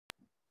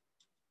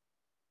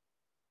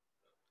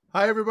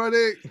Hi,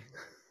 everybody.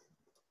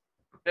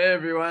 Hey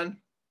everyone,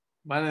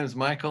 my name is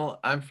Michael.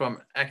 I'm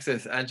from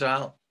Access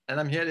Agile, and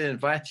I'm here to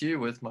invite you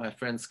with my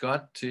friend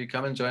Scott to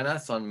come and join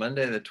us on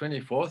Monday, the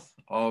 24th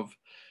of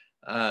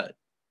uh,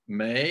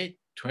 May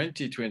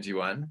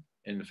 2021,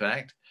 in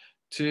fact,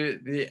 to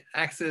the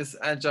Access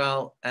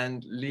Agile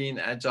and Lean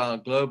Agile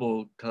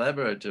Global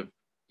Collaborative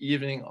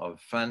Evening of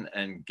Fun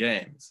and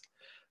Games.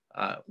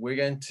 We're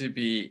going to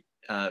be,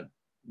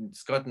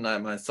 Scott and I,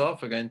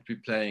 myself, are going to be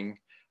playing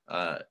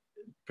uh,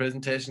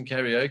 Presentation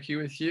Karaoke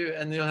with you,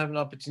 and you'll have an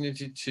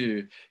opportunity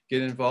to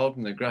get involved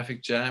in the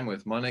graphic jam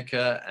with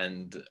Monica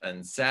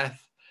and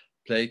Sath,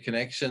 play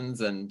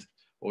connections and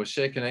or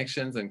share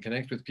connections and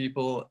connect with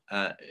people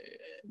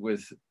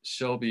with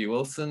Shelby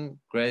Wilson,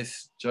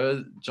 Grace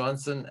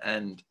Johnson,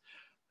 and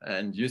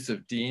Yusuf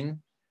Dean.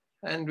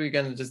 And we're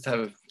going to just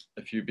have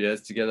a few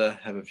beers together,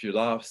 have a few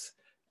laughs,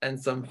 and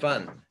some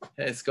fun.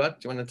 Hey, Scott,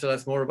 do you want to tell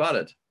us more about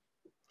it?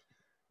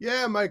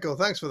 Yeah, Michael,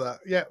 thanks for that.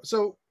 Yeah,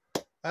 so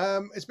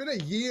it's been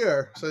a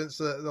year since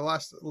the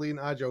last Lean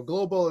Agile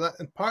Global,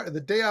 and part of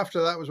the day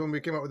after that was when we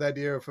came up with the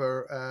idea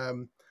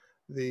for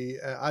the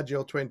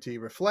Agile 20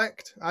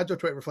 Reflect. Agile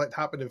 20 Reflect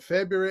happened in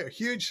February, a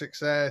huge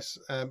success,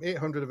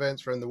 800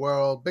 events around the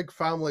world, big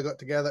family got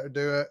together to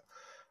do it,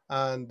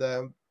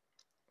 and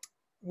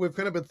we've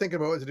kind of been thinking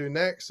about what to do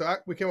next. So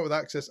we came up with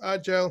Access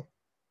Agile.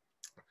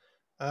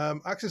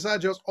 Access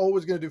Agile is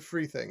always going to do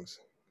free things.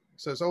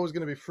 So it's always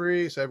going to be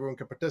free so everyone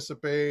can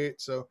participate.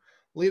 So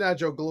Lean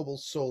Agile Global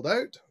sold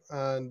out.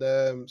 And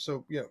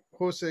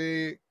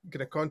Jose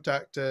kind of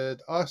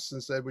contacted us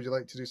and said, would you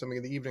like to do something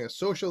in the evening, a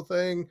social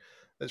thing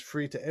that's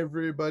free to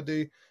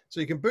everybody?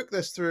 So you can book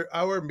this through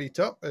our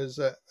meetup, as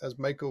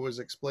Michael was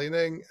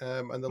explaining,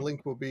 and the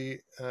link will be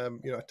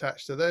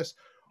attached to this.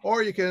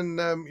 Or you can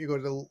you go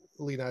to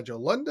Lean Agile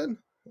London,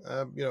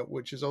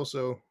 which is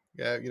also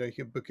you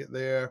can book it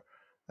there.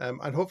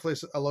 And hopefully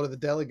a lot of the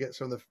delegates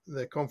from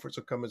the conference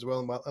will come as well,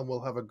 and we'll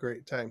have a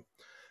great time.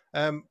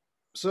 Um,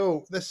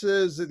 so this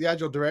is the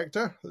Agile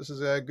Director. This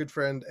is a good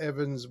friend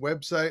Evan's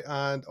website,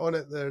 and on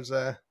it there's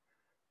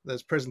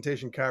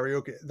Presentation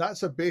Karaoke.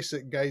 That's a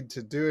basic guide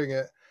to doing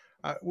it.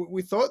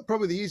 We thought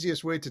probably the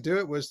easiest way to do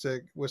it was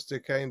to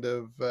kind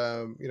of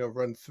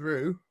run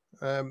through.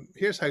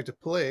 Here's how to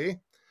play.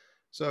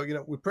 So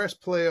we press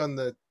play on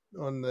the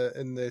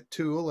in the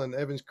tool, and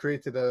Evan's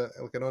created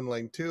an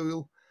online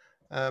tool.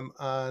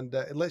 And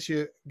it lets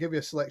you give you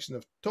a selection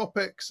of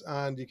topics,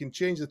 and you can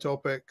change the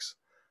topics.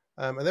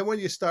 And then when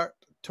you start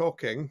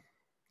talking,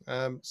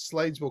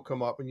 slides will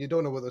come up, and you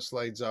don't know what the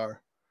slides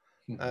are.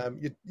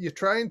 You're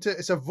trying to.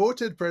 It's a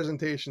voted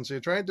presentation, so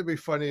you're trying to be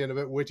funny and a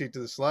bit witty to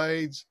the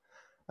slides.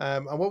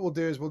 And what we'll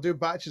do is we'll do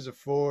batches of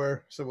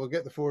four. So we'll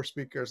get the four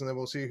speakers, and then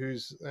we'll see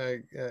who's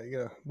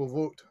we'll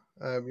vote.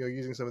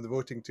 Using some of the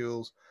voting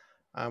tools,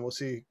 and we'll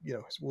see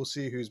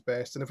who's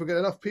best. And if we get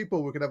enough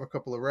people, we could have a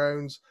couple of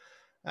rounds.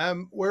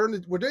 We're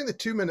doing the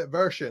 2 minute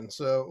version,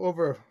 so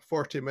over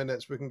 40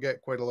 minutes we can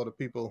get quite a lot of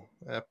people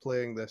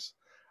playing this.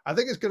 I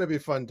think it's going to be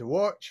fun to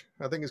watch.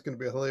 I think it's going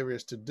to be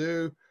hilarious to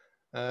do.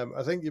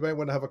 I think you might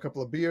want to have a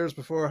couple of beers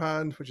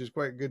beforehand, which is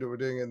quite good. What we're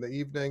doing in the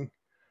evening.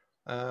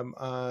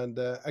 And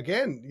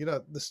again,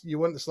 you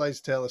want the slides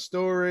to tell a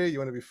story. You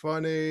want to be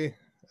funny.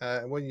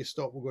 And when you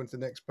stop, we'll go into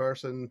the next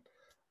person.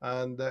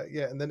 And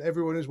and then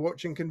everyone who's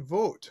watching can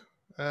vote.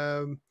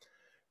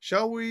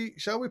 Shall we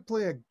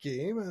play a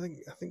game?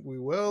 I think we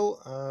will.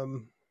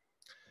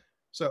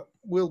 So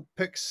we'll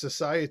pick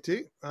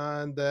society,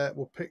 and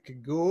we'll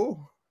pick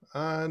go,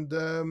 and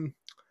then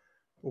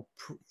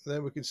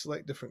we can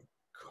select different.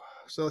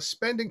 So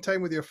spending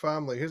time with your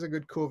family. Here's a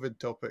good COVID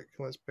topic.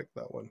 Let's pick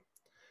that one.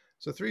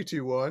 So 3,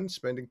 2, 1.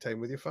 Spending time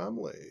with your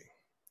family.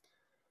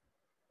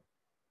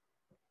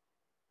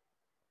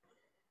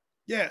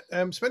 Yeah,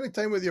 spending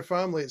time with your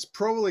family. It's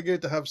probably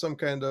good to have some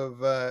kind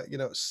of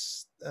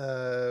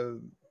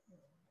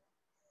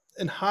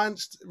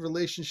enhanced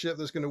relationship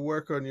that's going to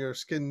work on your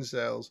skin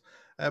cells.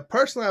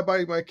 Personally, I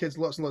buy my kids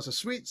lots and lots of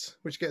sweets,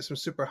 which gets them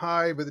super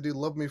high, but they do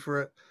love me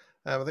for it.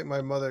 I think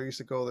my mother used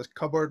to call this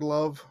cupboard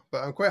love,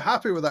 but I'm quite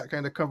happy with that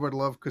kind of cupboard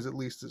love because at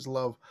least it's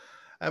love.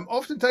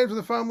 Oftentimes with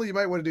a family, you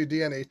might want to do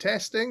DNA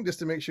testing just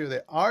to make sure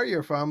they are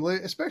your family,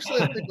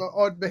 especially if they've got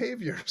odd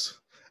behaviors.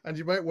 And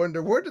you might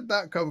wonder, where did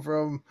that come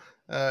from?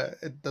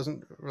 It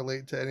doesn't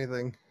relate to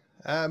anything.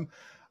 And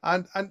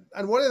one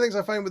of the things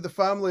I find with the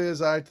family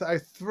is I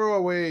throw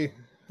away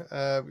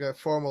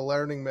formal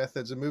learning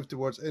methods and move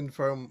towards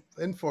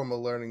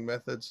informal learning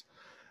methods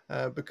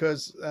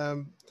because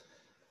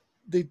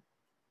they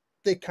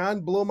they can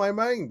blow my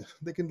mind.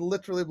 They can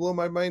literally blow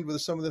my mind with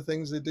some of the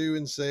things they do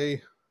and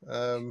say.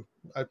 Um,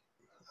 I,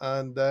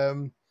 and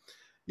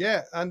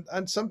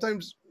and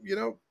sometimes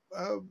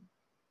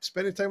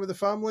spending time with the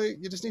family,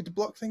 you just need to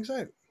block things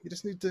out. You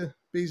just need to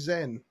be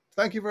zen.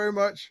 Thank you very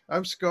much.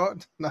 I'm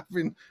Scott, and I've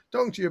been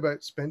talking to you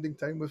about spending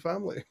time with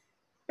family.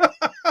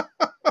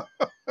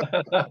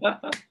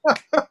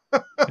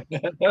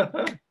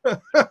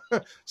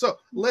 So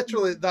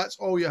literally, that's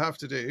all you have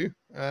to do.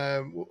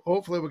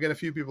 Hopefully, we'll get a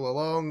few people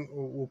along.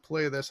 We'll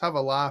play this, have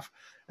a laugh,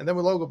 and then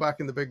we'll all go back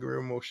in the big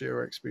room. We'll share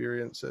our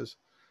experiences.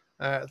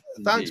 Thanks,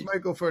 Indeed.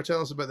 Michael, for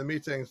telling us about the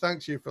meeting.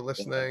 Thanks you for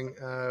listening.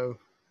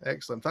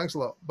 Excellent. Thanks a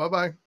lot. Bye bye.